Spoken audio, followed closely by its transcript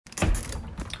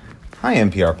Hi,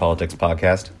 NPR Politics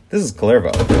Podcast. This is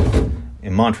Clervo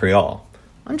in Montreal.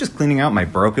 I'm just cleaning out my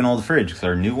broken old fridge because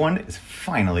our new one is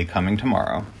finally coming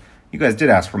tomorrow. You guys did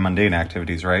ask for mundane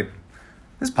activities, right?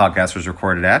 This podcast was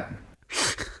recorded at...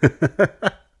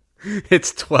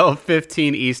 It's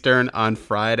 12:15 Eastern on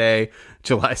Friday,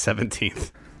 July 17th.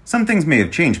 Some things may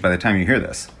have changed by the time you hear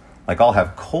this. Like I'll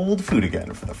have cold food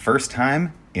again for the first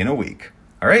time in a week.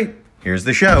 All right, here's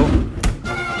the show.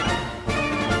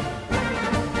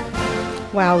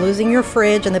 Wow, losing your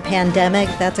fridge in the pandemic,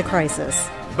 that's a crisis.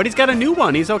 But he's got a new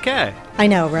one. He's okay. I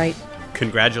know, right?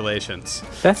 Congratulations.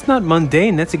 That's not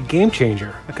mundane. That's a game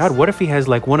changer. God, what if he has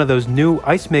like one of those new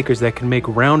ice makers that can make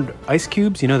round ice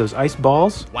cubes? You know, those ice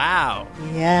balls? Wow.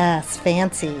 Yes,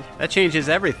 fancy. That changes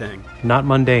everything. Not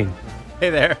mundane.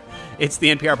 Hey there. It's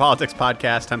the NPR Politics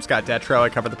Podcast. I'm Scott Detrow. I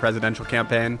cover the presidential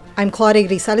campaign. I'm Claudia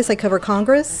Grisales. I cover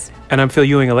Congress. And I'm Phil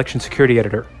Ewing, election security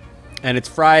editor. And it's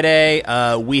Friday.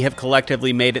 We have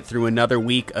collectively made it through another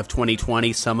week of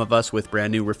 2020, some of us with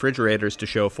brand new refrigerators to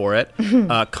show for it.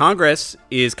 Congress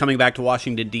is coming back to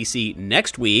Washington, D.C.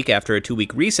 next week after a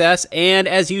 2-week recess. And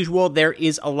as usual, there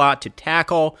is a lot to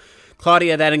tackle.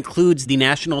 Claudia, that includes the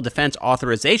National Defense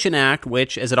Authorization Act,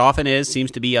 which, as it often is,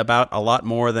 seems to be about a lot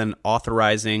more than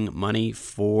authorizing money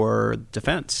for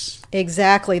defense.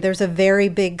 Exactly. There's a very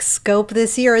big scope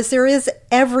this year, as there is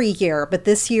every year. But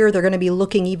this year, they're going to be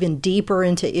looking even deeper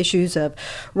into issues of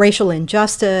racial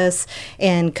injustice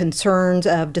and concerns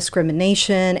of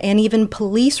discrimination and even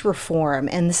police reform.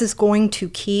 And this is going to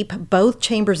keep both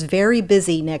chambers very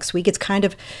busy next week. It's kind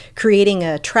of creating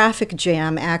a traffic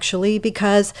jam, actually,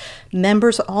 because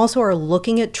members also are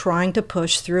looking at trying to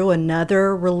push through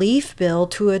another relief bill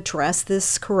to address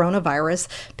this coronavirus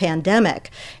pandemic.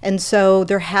 And so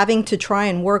they're having to try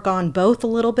and work on both a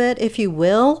little bit, if you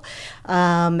will.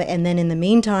 And then in the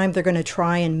meantime, they're going to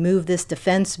try and move this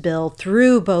defense bill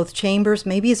through both chambers,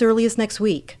 maybe as early as next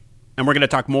week. And we're going to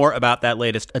talk more about that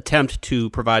latest attempt to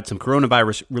provide some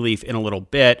coronavirus relief in a little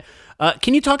bit.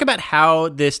 Can you talk about how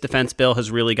this defense bill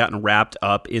has really gotten wrapped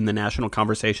up in the national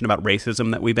conversation about racism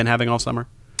that we've been having all summer?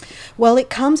 Well,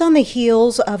 it comes on the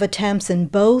heels of attempts in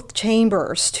both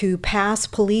chambers to pass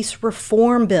police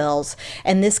reform bills,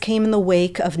 and this came in the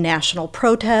wake of national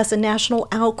protests and national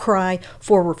outcry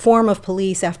for reform of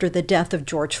police after the death of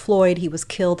George Floyd. He was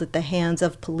killed at the hands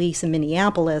of police in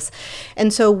Minneapolis.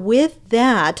 And so with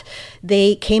that,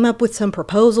 they came up with some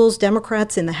proposals.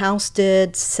 Democrats in the House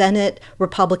did, Senate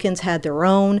Republicans had their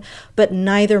own, but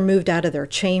neither moved out of their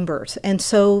chambers. And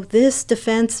so this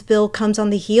defense bill comes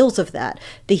on the heels of that.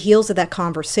 The heels of that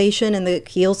conversation and the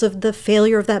heels of the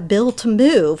failure of that bill to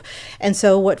move. And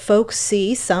so what folks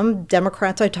see, some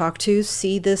Democrats I talk to,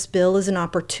 see this bill as an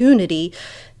opportunity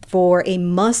for a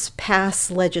must-pass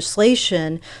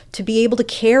legislation to be able to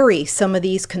carry some of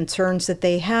these concerns that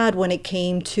they had when it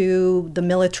came to the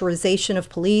militarization of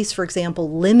police, for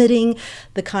example, limiting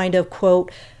the kind of, quote,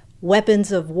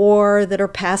 weapons of war that are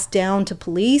passed down to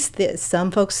police.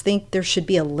 Some folks think there should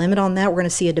be a limit on that. We're going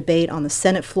to see a debate on the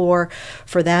Senate floor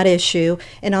for that issue.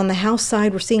 And on the House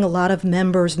side, we're seeing a lot of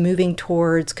members moving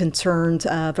towards concerns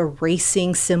of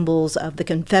erasing symbols of the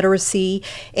Confederacy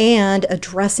and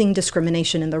addressing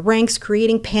discrimination in the ranks,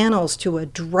 creating panels to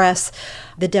address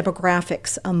the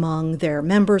demographics among their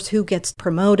members, who gets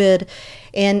promoted.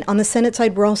 And on the Senate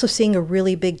side, we're also seeing a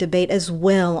really big debate as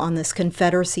well on this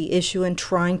Confederacy issue and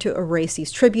trying to erase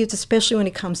these tributes, especially when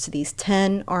it comes to these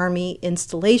 10 Army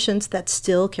installations that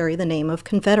still carry the name of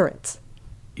Confederates.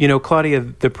 You know, Claudia,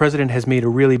 the president has made a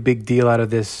really big deal out of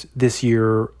this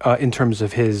year in terms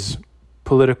of his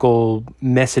political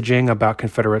messaging about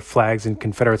Confederate flags and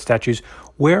Confederate statues.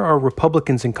 Where are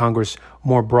Republicans in Congress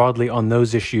more broadly on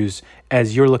those issues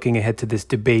as you're looking ahead to this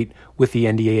debate with the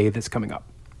NDAA that's coming up?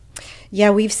 Yeah,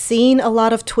 we've seen a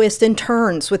lot of twists and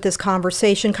turns with this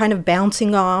conversation, kind of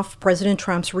bouncing off President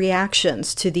Trump's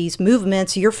reactions to these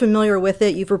movements. You're familiar with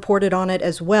it. You've reported on it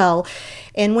as well.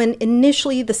 And when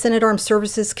initially the Senate Armed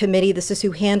Services Committee, this is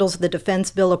who handles the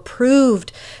defense bill,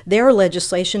 approved their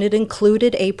legislation, it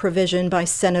included a provision by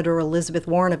Senator Elizabeth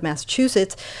Warren of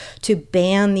Massachusetts to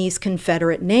ban these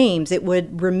Confederate names. It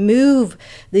would remove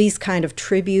these kind of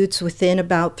tributes within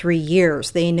about 3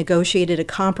 years. They negotiated a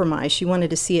compromise. She wanted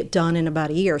to see it done in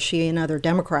about a year, she and other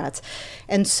Democrats.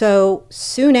 And so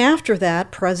soon after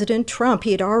that, President Trump,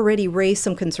 he had already raised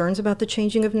some concerns about the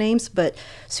changing of names, but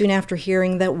soon after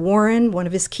hearing that Warren, one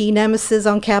of his key nemesis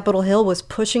on Capitol Hill, was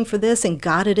pushing for this and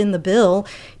got it in the bill,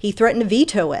 he threatened to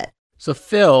veto it. So,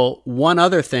 Phil, one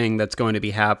other thing that's going to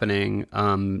be happening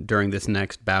during this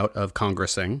next bout of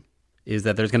Congressing is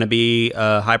that there's going to be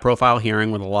a high-profile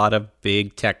hearing with a lot of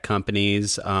big tech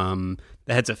companies that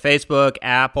the heads of Facebook,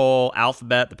 Apple,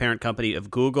 Alphabet, the parent company of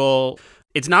Google.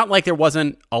 It's not like there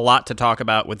wasn't a lot to talk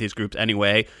about with these groups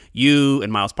anyway. You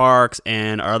and Miles Parks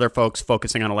and our other folks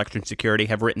focusing on election security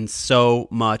have written so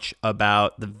much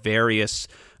about the various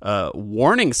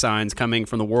warning signs coming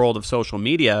from the world of social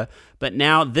media. But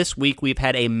now this week we've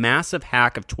had a massive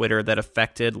hack of Twitter that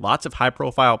affected lots of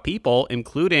high-profile people,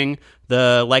 including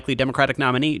the likely Democratic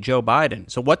nominee, Joe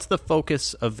Biden. So what's the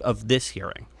focus of this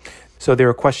hearing? So there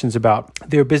are questions about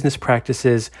their business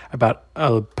practices, about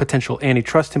potential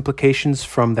antitrust implications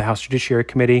from the House Judiciary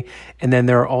Committee. And then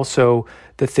there are also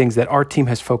the things that our team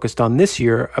has focused on this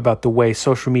year about the way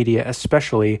social media,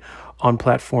 especially on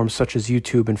platforms such as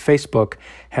YouTube and Facebook,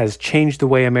 has changed the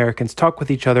way Americans talk with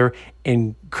each other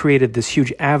and created this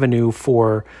huge avenue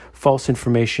for false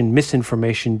information,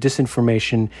 misinformation,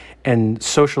 disinformation, and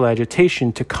social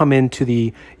agitation to come into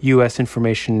the U.S.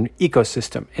 information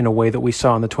ecosystem in a way that we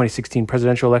saw in the 2016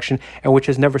 presidential election, and which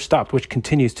has never stopped, which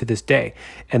continues to this day.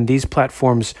 And these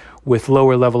platforms with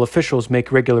lower level officials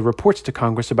make regular reports to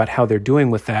Congress about how they're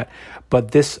doing with that.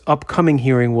 But this upcoming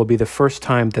hearing will be the first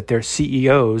time that their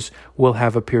CEOs will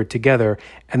have appeared together.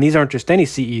 And these aren't just any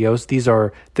CEOs. These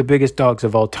are the biggest dogs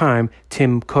of all time: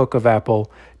 Tim Cook of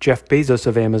Apple, Jeff Bezos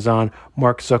of Amazon,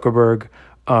 Mark Zuckerberg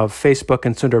of Facebook,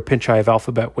 and Sundar Pichai of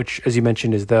Alphabet, which, as you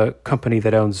mentioned, is the company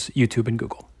that owns YouTube and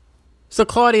Google. So,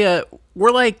 Claudia,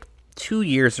 we're like 2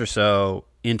 years or so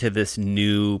into this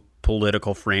new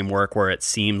political framework where it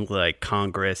seemed like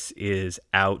Congress is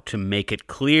out to make it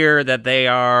clear that they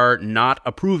are not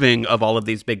approving of all of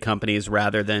these big companies,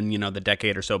 rather than, the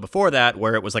decade or so before that,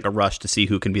 where it was like a rush to see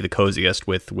who can be the coziest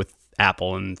with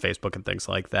Apple and Facebook and things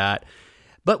like that.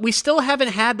 But we still haven't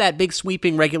had that big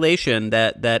sweeping regulation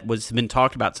that was been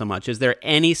talked about so much. Is there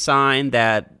any sign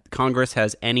that Congress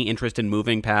has any interest in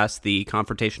moving past the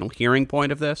confrontational hearing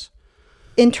point of this?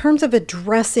 In terms of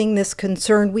addressing this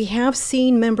concern, we have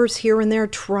seen members here and there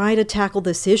try to tackle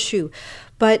this issue.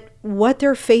 But what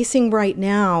they're facing right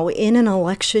now in an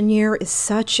election year is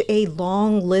such a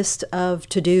long list of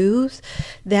to-dos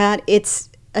that it's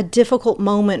a difficult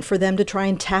moment for them to try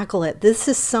and tackle it. This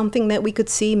is something that we could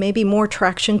see maybe more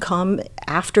traction come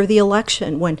after the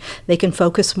election, when they can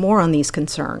focus more on these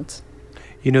concerns.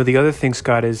 The other thing,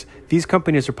 Scott, is these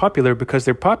companies are popular because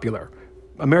they're popular.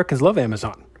 Americans love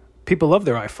Amazon. People love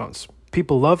their iPhones.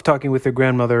 People love talking with their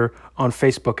grandmother on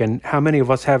Facebook. And how many of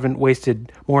us haven't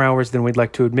wasted more hours than we'd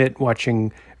like to admit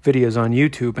watching videos on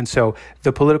YouTube? And so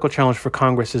the political challenge for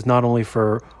Congress is not only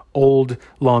for old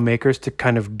lawmakers to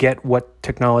kind of get what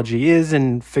technology is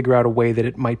and figure out a way that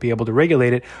it might be able to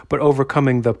regulate it, but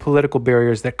overcoming the political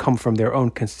barriers that come from their own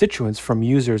constituents, from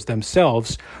users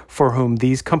themselves, for whom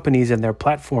these companies and their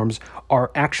platforms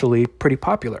are actually pretty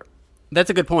popular. That's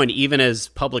a good point. Even as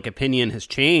public opinion has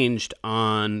changed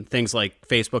on things like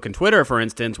Facebook and Twitter, for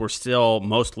instance, we're still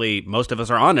most of us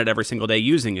are on it every single day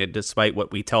using it, despite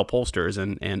what we tell pollsters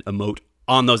and emote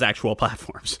on those actual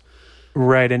platforms.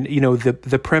 Right. And,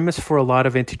 the premise for a lot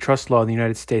of antitrust law in the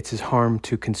United States is harm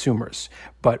to consumers.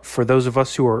 But for those of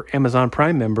us who are Amazon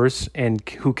Prime members and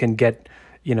who can get,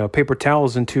 paper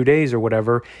towels in 2 days or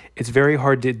whatever, it's very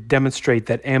hard to demonstrate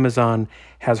that Amazon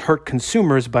has hurt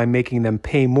consumers by making them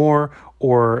pay more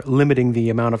or limiting the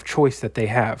amount of choice that they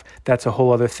have. That's a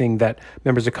whole other thing that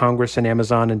members of Congress and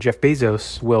Amazon and Jeff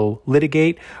Bezos will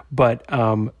litigate. But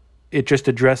it just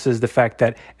addresses the fact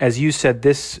that, as you said,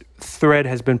 this thread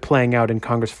has been playing out in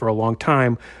Congress for a long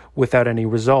time without any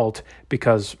result,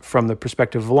 because from the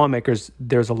perspective of lawmakers,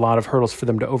 there's a lot of hurdles for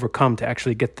them to overcome to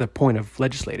actually get to the point of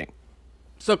legislating.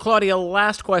 So, Claudia,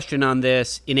 last question on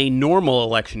this. In a normal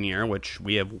election year, which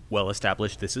we have well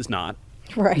established this is not,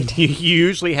 right? You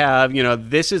usually have,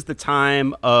 this is the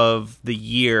time of the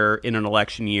year in an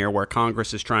election year where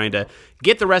Congress is trying to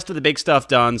get the rest of the big stuff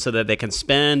done so that they can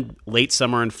spend late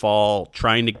summer and fall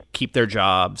trying to keep their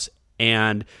jobs.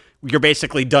 And you're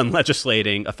basically done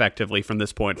legislating effectively from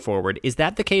this point forward. Is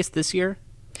that the case this year?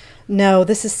 No,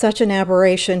 this is such an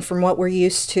aberration from what we're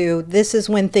used to. This is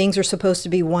when things are supposed to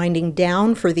be winding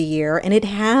down for the year, and it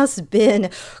has been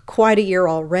quite a year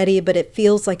already, but it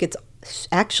feels like it's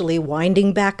actually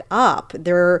winding back up.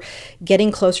 They're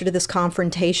getting closer to this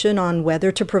confrontation on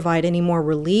whether to provide any more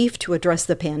relief to address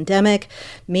the pandemic.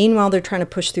 Meanwhile, they're trying to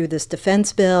push through this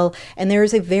defense bill, and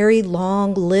there's a very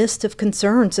long list of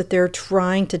concerns that they're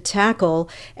trying to tackle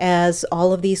as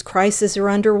all of these crises are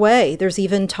underway. There's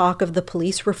even talk of the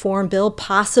police reform bill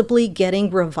possibly getting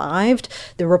revived.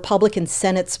 The Republican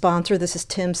Senate sponsor, this is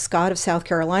Tim Scott of South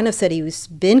Carolina, said he's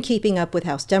been keeping up with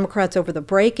House Democrats over the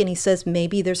break, and he says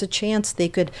maybe there's a chance they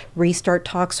could restart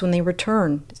talks when they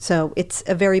return. So it's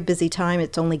a very busy time.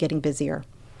 It's only getting busier.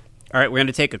 All right, we're going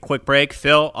to take a quick break.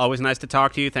 Phil, always nice to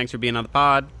talk to you. Thanks for being on the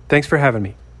pod. Thanks for having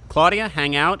me. Claudia,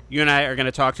 hang out. You and I are going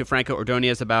to talk to Franco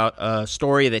Ordonez about a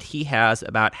story that he has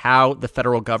about how the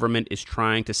federal government is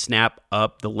trying to snap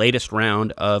up the latest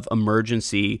round of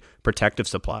emergency protective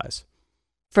supplies.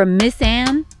 From Miss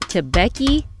Anne to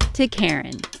Becky to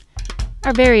Karen.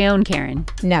 Our very own Karen.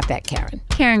 Not that Karen.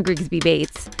 Karen Grigsby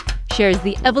Bates shares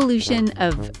the evolution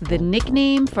of the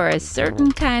nickname for a certain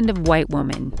kind of white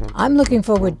woman. I'm looking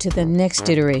forward to the next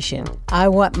iteration. I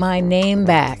want my name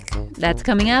back. That's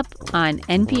coming up on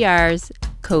NPR's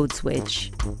Code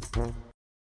Switch.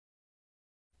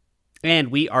 And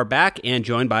we are back and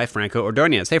joined by Franco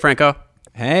Ordonez. Hey, Franco.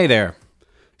 Hey there.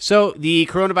 So the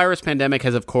coronavirus pandemic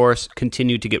has, of course,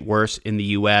 continued to get worse in the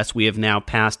U.S. We have now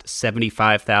passed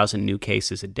 75,000 new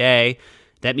cases a day.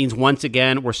 That means once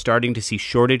again, we're starting to see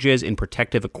shortages in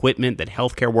protective equipment that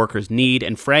healthcare workers need.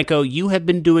 And Franco, you have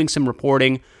been doing some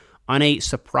reporting on a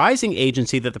surprising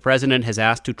agency that the president has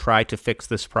asked to try to fix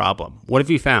this problem. What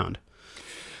have you found?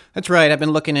 That's right. I've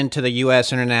been looking into the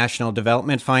U.S. International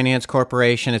Development Finance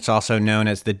Corporation. It's also known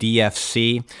as the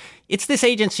DFC. It's this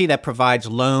agency that provides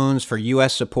loans for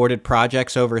U.S.-supported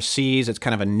projects overseas. It's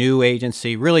kind of a new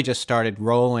agency, really just started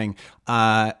rolling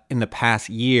in the past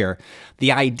year.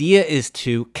 The idea is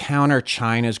to counter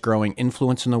China's growing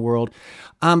influence in the world.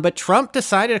 But Trump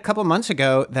decided a couple months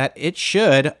ago that it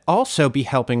should also be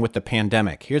helping with the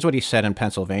pandemic. Here's what he said in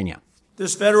Pennsylvania.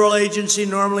 This federal agency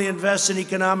normally invests in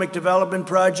economic development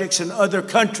projects in other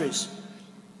countries.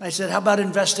 I said, how about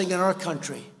investing in our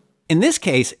country? In this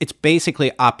case, it's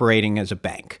basically operating as a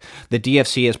bank. The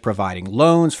DFC is providing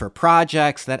loans for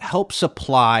projects that help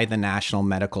supply the national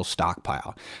medical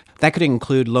stockpile. That could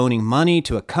include loaning money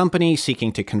to a company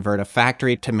seeking to convert a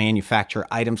factory to manufacture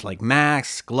items like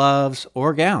masks, gloves,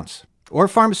 or gowns, or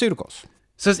pharmaceuticals.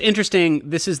 So it's interesting.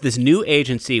 This is this new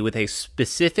agency with a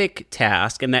specific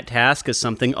task, and that task is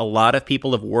something a lot of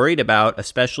people have worried about,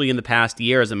 especially in the past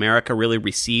year as America really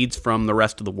recedes from the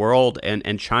rest of the world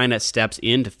and China steps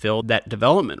in to fill that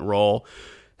development role.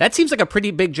 That seems like a pretty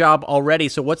big job already.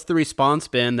 So what's the response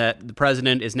been that the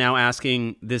president is now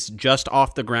asking this just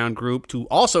off the ground group to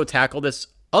also tackle this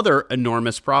other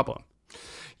enormous problem?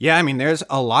 Yeah, I mean, there's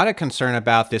a lot of concern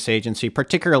about this agency,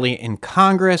 particularly in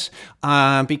Congress,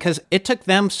 because it took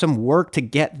them some work to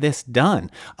get this done.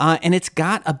 And it's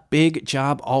got a big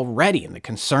job already. And the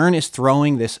concern is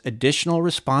throwing this additional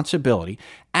responsibility,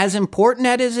 as important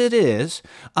as it is,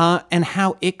 and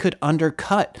how it could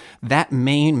undercut that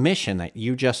main mission that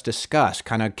you just discussed,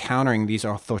 kind of countering these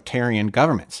authoritarian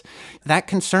governments. That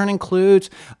concern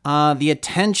includes the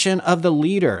attention of the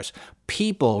leaders,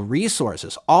 people,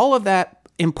 resources, all of that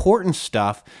important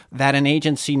stuff that an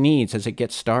agency needs as it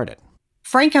gets started.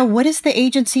 Franco, what is the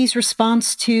agency's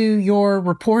response to your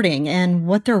reporting and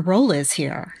what their role is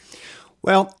here?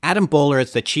 Well, Adam Boehler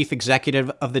is the chief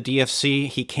executive of the DFC.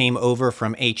 He came over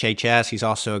from HHS. He's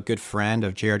also a good friend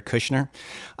of Jared Kushner.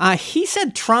 He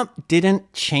said Trump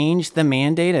didn't change the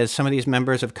mandate, as some of these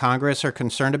members of Congress are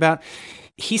concerned about.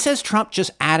 He says Trump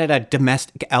just added a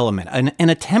domestic element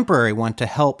and a temporary one to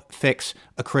help fix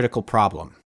a critical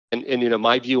problem. And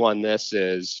my view on this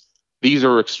is these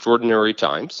are extraordinary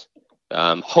times.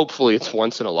 Hopefully it's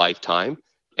once in a lifetime.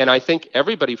 And I think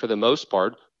everybody, for the most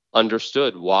part,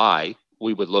 understood why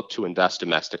we would look to invest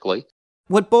domestically.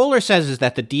 What Boehler says is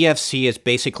that the DFC is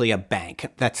basically a bank.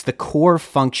 That's the core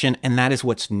function, and that is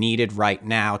what's needed right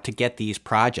now to get these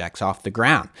projects off the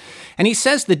ground. And he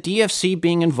says the DFC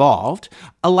being involved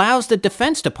allows the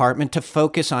Defense Department to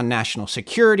focus on national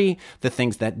security, the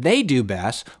things that they do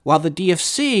best, while the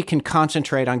DFC can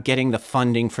concentrate on getting the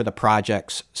funding for the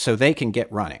projects so they can get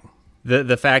running.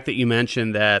 The fact that you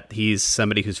mentioned that he's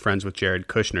somebody who's friends with Jared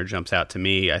Kushner jumps out to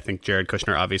me. I think Jared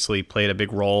Kushner obviously played a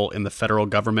big role in the federal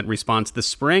government response this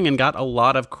spring and got a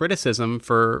lot of criticism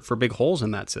for big holes in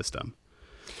that system.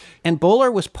 And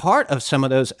Boehler was part of some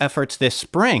of those efforts this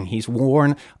spring. He's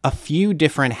worn a few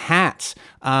different hats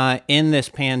in this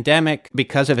pandemic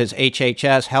because of his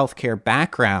HHS healthcare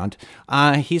background.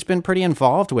 He's been pretty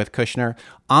involved with Kushner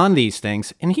on these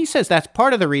things. And he says that's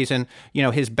part of the reason,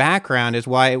 his background is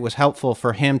why it was helpful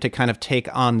for him to kind of take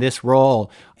on this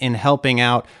role in helping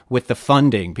out with the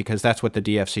funding, because that's what the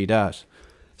DFC does.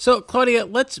 So, Claudia,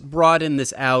 let's broaden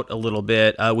this out a little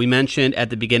bit. We mentioned at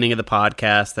the beginning of the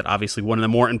podcast that obviously one of the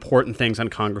more important things on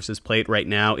Congress's plate right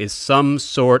now is some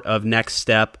sort of next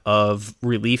step of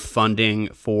relief funding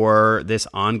for this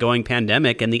ongoing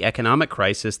pandemic and the economic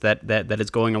crisis that is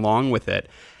going along with it.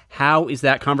 How is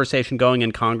that conversation going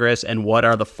in Congress, and what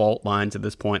are the fault lines at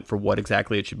this point for what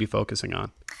exactly it should be focusing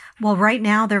on? Well, right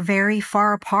now they're very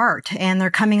far apart and they're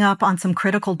coming up on some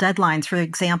critical deadlines. For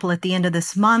example, at the end of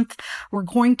this month, we're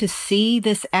going to see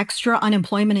this extra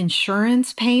unemployment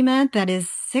insurance payment that is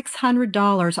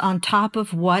 $600 on top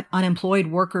of what unemployed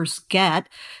workers get.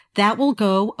 That will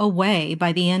go away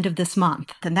by the end of this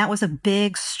month. And that was a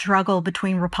big struggle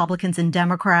between Republicans and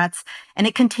Democrats, and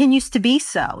it continues to be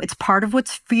so. It's part of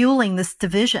what's fueling this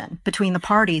division between the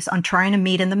parties on trying to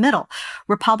meet in the middle.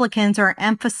 Republicans are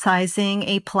emphasizing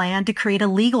a plan to create a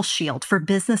legal shield for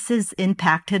businesses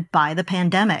impacted by the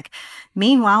pandemic.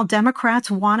 Meanwhile, Democrats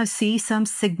want to see some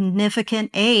significant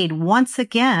aid once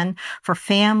again for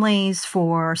families,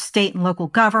 for state and local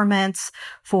governments,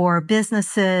 for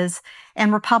businesses.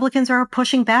 And Republicans are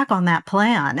pushing back on that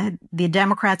plan. The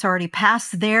Democrats already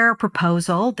passed their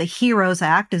proposal. The HEROES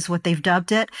Act is what they've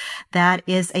dubbed it. That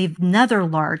is another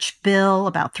large bill,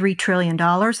 about $3 trillion.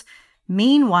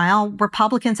 Meanwhile,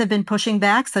 Republicans have been pushing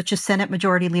back, such as Senate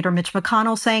Majority Leader Mitch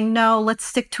McConnell saying, no, let's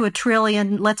stick to $1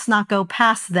 trillion. Let's not go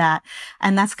past that.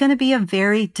 And that's going to be a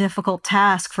very difficult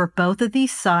task for both of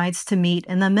these sides to meet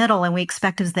in the middle. And we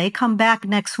expect as they come back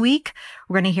next week,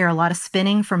 we're going to hear a lot of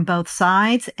spinning from both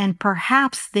sides, and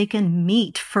perhaps they can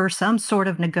meet for some sort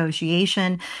of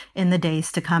negotiation in the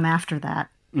days to come after that.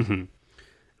 Mm-hmm.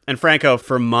 And Franco,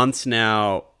 for months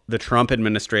now, the Trump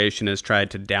administration has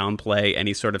tried to downplay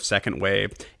any sort of second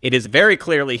wave. It is very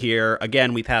clearly here.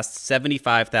 Again, we passed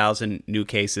 75,000 new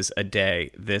cases a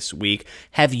day this week.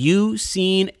 Have you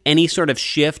seen any sort of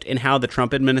shift in how the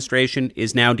Trump administration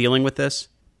is now dealing with this?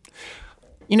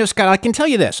 You know, Scott, I can tell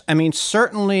you this. I mean,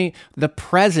 certainly the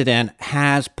president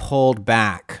has pulled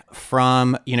back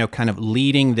from, kind of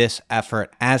leading this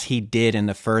effort as he did in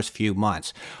the first few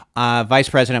months. Vice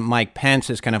President Mike Pence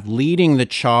is kind of leading the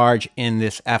charge in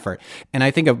this effort. And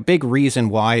I think a big reason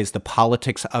why is the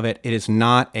politics of it. It is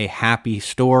not a happy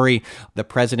story. The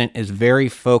president is very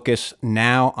focused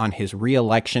now on his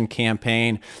reelection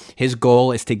campaign. His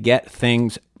goal is to get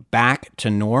things back to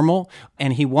normal,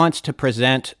 and he wants to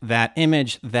present that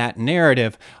image, that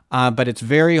narrative, but it's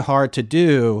very hard to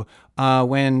do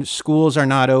when schools are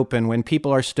not open, when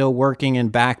people are still working in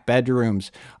back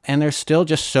bedrooms, and there's still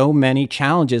just so many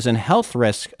challenges and health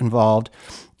risks involved,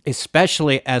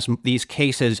 especially as these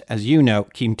cases, as you know,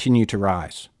 continue to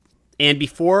rise. And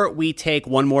before we take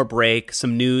one more break,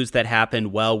 some news that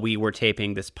happened while we were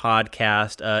taping this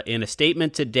podcast. In a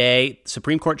statement today,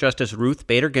 Supreme Court Justice Ruth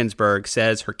Bader Ginsburg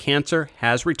says her cancer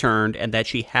has returned and that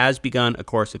she has begun a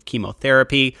course of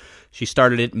chemotherapy. She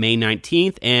started it May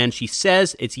 19th, and she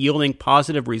says it's yielding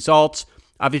positive results.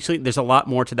 Obviously, there's a lot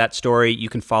more to that story. You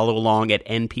can follow along at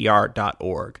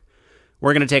npr.org.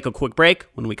 We're going to take a quick break.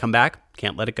 When we come back,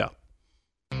 can't let it go.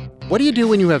 What do you do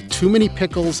when you have too many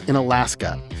pickles in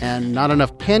Alaska and not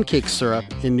enough pancake syrup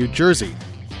in New Jersey?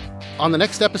 On the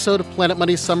next episode of Planet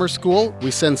Money's Summer School,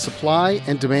 we send supply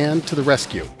and demand to the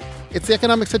rescue. It's the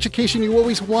economics education you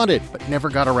always wanted but never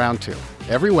got around to.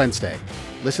 Every Wednesday.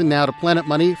 Listen now to Planet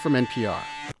Money from NPR.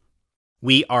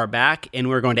 We are back, and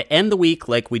we're going to end the week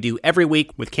like we do every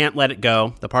week with Can't Let It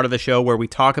Go, the part of the show where we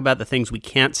talk about the things we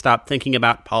can't stop thinking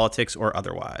about, politics or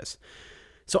otherwise.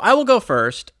 So I will go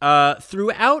first.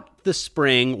 Throughout the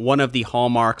spring, one of the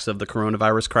hallmarks of the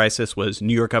coronavirus crisis was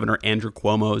New York Governor Andrew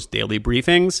Cuomo's daily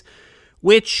briefings,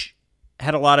 which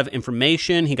had a lot of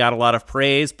information. He got a lot of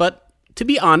praise. But to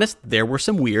be honest, there were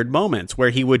some weird moments where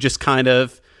he would just kind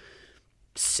of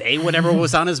say whatever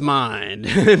was on his mind.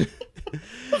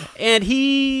 And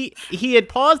he had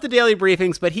paused the daily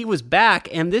briefings, but he was back.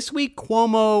 And this week,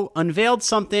 Cuomo unveiled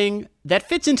something that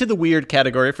fits into the weird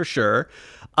category for sure.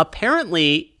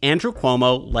 Apparently, Andrew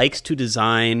Cuomo likes to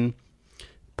design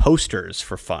posters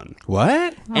for fun.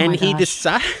 What? And he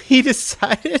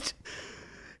decided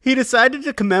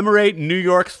to commemorate New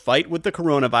York's fight with the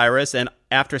coronavirus. And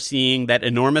after seeing that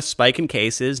enormous spike in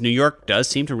cases, New York does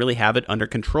seem to really have it under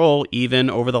control, even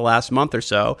over the last month or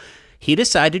so. He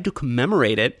decided to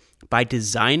commemorate it by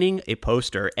designing a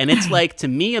poster. And it's like, to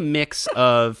me, a mix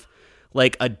of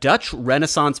like a Dutch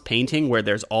Renaissance painting where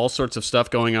there's all sorts of stuff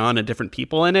going on and different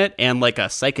people in it, and like a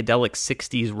psychedelic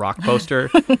 60s rock poster.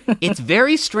 It's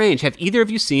very strange. Have either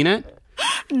of you seen it?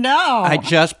 No. I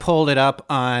just pulled it up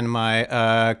on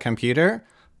my computer.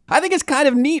 I think it's kind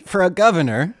of neat for a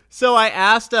governor. So I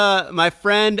asked my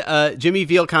friend Jimmy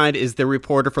Vielkind is the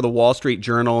reporter for the Wall Street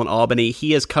Journal in Albany.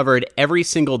 He has covered every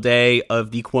single day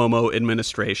of the Cuomo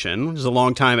administration, which is a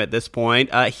long time at this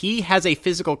point. He has a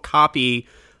physical copy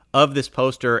of this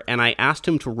poster, and I asked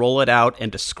him to roll it out and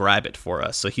describe it for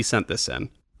us. So he sent this in.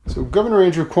 So Governor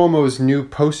Andrew Cuomo's new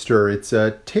poster, it's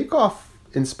a takeoff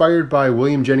inspired by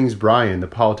William Jennings Bryan, the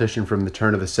politician from the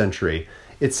turn of the century.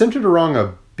 It's centered around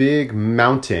a big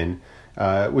mountain,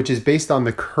 which is based on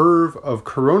the curve of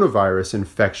coronavirus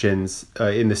infections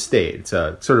in the state. It's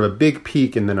a sort of a big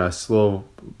peak and then a slow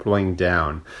blowing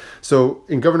down. So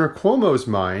in Governor Cuomo's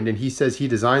mind, and he says he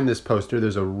designed this poster,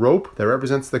 there's a rope that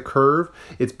represents the curve.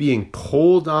 It's being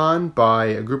pulled on by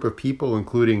a group of people,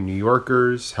 including New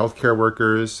Yorkers, healthcare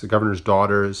workers, the governor's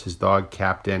daughters, his dog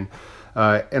Captain.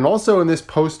 And also in this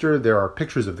poster, there are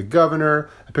pictures of the governor,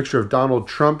 a picture of Donald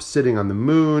Trump sitting on the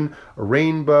moon, a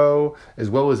rainbow,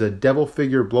 as well as a devil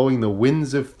figure blowing the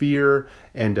winds of fear,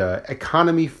 and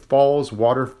economy falls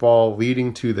waterfall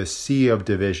leading to the sea of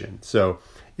division. So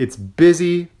it's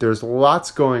busy. There's lots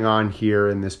going on here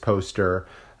in this poster,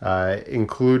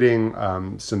 including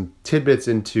some tidbits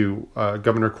into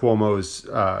Governor Cuomo's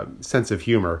sense of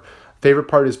humor. Favorite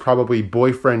part is probably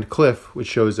Boyfriend Cliff, which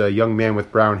shows a young man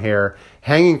with brown hair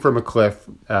hanging from a cliff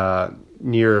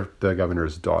near the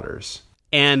governor's daughters.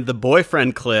 And the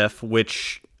Boyfriend Cliff,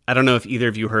 which I don't know if either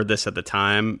of you heard this at the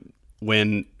time,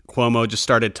 when Cuomo just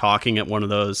started talking at one of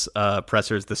those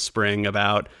pressers this spring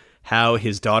about how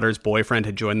his daughter's boyfriend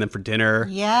had joined them for dinner.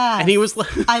 Yeah. And he was like...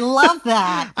 I love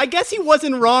that. I guess he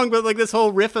wasn't wrong, but like this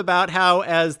whole riff about how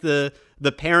as the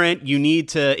parent, you need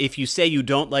to, if you say you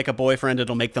don't like a boyfriend,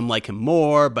 it'll make them like him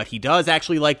more, but he does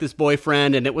actually like this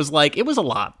boyfriend. And it was a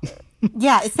lot.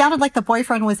 Yeah, it sounded like the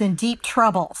boyfriend was in deep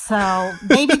trouble. So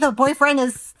maybe the boyfriend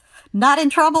is not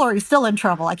in trouble or he's still in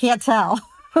trouble. I can't tell.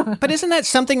 But isn't that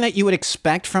something that you would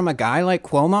expect from a guy like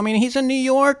Cuomo? I mean, he's a New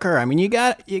Yorker. I mean, you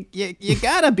got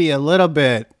to be a little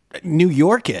bit New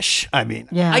Yorkish. I mean,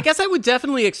 yeah. I guess I would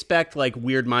definitely expect like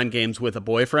weird mind games with a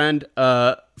boyfriend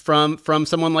from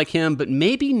someone like him, but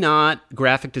maybe not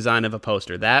graphic design of a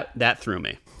poster. That threw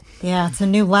me. Yeah, it's a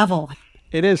new level.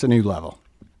 It is a new level.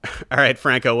 All right,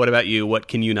 Franco, what about you? What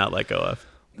can you not let go of?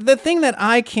 The thing that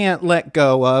I can't let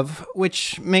go of,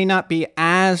 which may not be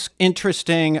as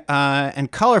interesting and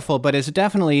colorful, but is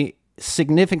definitely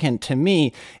significant to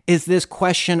me, is this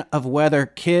question of whether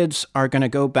kids are going to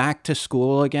go back to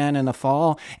school again in the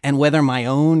fall and whether my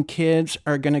own kids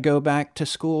are going to go back to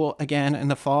school again in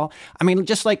the fall. I mean,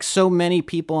 just like so many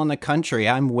people in the country,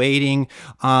 I'm waiting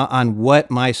on what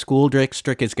my school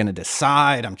district is going to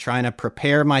decide. I'm trying to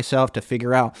prepare myself to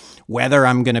figure out whether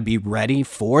I'm going to be ready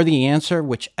for the answer,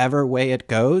 whichever way it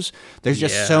goes. There's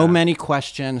just so many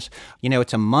questions. You know,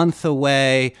 it's a month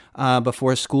away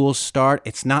before schools start.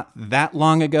 It's not that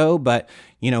long ago, but,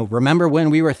 you know, remember when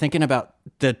we were thinking about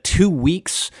the 2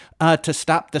 weeks to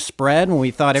stop the spread when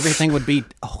we thought everything would be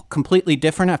completely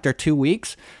different after 2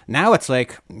 weeks? Now it's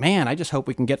like, man, I just hope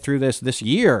we can get through this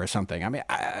year or something. I mean,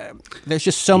 there's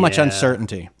just so much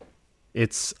uncertainty.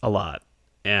 It's a lot.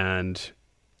 And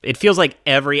it feels like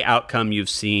every outcome you've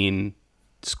seen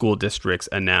school districts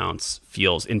announce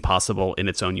feels impossible in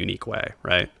its own unique way,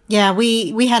 right? Yeah,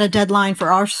 we had a deadline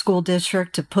for our school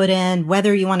district to put in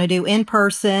whether you want to do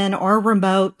in-person or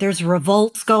remote. There's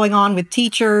revolts going on with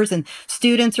teachers and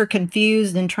students are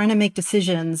confused and trying to make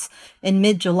decisions in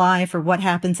mid-July for what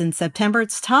happens in September.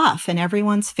 It's tough and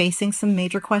everyone's facing some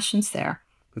major questions there.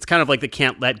 It's kind of like the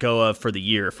can't let go of for the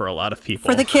year for a lot of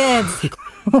people. For the kids.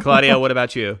 Claudia, what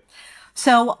about you?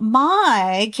 So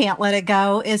my can't let it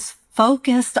go is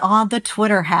focused on the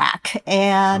Twitter hack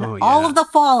and all of the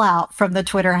fallout from the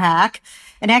Twitter hack,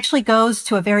 and actually goes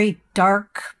to a very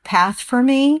dark path for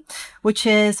me, which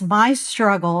is my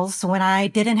struggles when I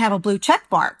didn't have a blue check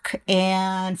mark.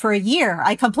 And for a year,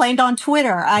 I complained on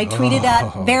Twitter. I tweeted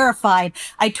at verified.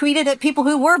 I tweeted at people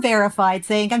who were verified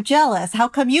saying, I'm jealous. How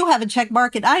come you have a check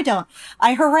mark and I don't?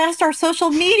 I harassed our social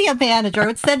media manager. I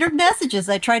would send her messages.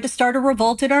 I tried to start a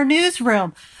revolt in our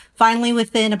newsroom. Finally,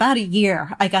 within about a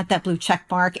year, I got that blue check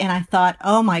mark and I thought,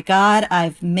 oh my God,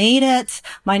 I've made it.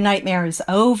 My nightmare is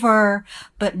over.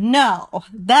 But no,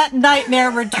 that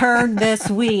nightmare returned this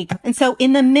week. And so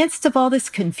in the midst of all this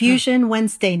confusion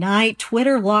Wednesday night,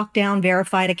 Twitter locked down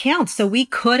verified accounts. So we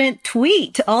couldn't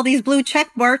tweet. All these blue check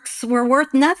marks were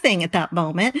worth nothing at that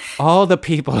moment. All the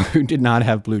people who did not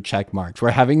have blue check marks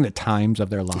were having the times of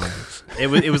their lives. It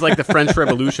was like the French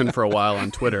Revolution for a while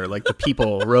on Twitter. Like the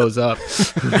people rose up.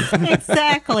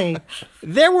 Exactly.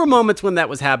 There were moments when that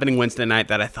was happening Wednesday night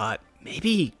that I thought,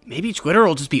 maybe Twitter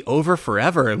will just be over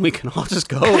forever and we can all just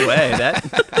go away.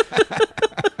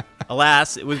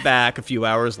 Alas, it was back a few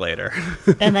hours later.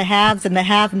 And the haves and the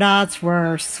have-nots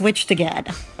were switched again.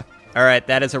 All right,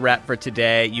 that is a wrap for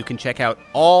today. You can check out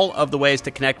all of the ways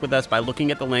to connect with us by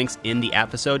looking at the links in the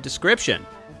episode description.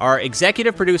 Our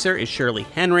executive producer is Shirley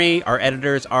Henry. Our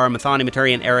editors are Mathani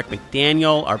Maturi and Eric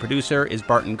McDaniel. Our producer is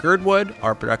Barton Girdwood.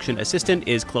 Our production assistant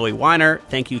is Chloe Weiner.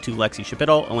 Thank you to Lexi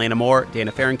Shapittle, Elena Moore,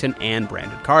 Dana Farrington, and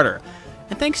Brandon Carter.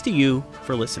 And thanks to you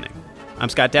for listening. I'm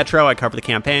Scott Detrow. I cover the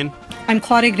campaign. I'm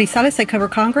Claudia Grisales. I cover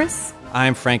Congress.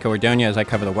 I'm Franco Ordonez. I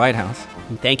cover the White House.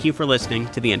 And thank you for listening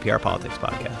to the NPR Politics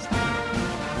Podcast.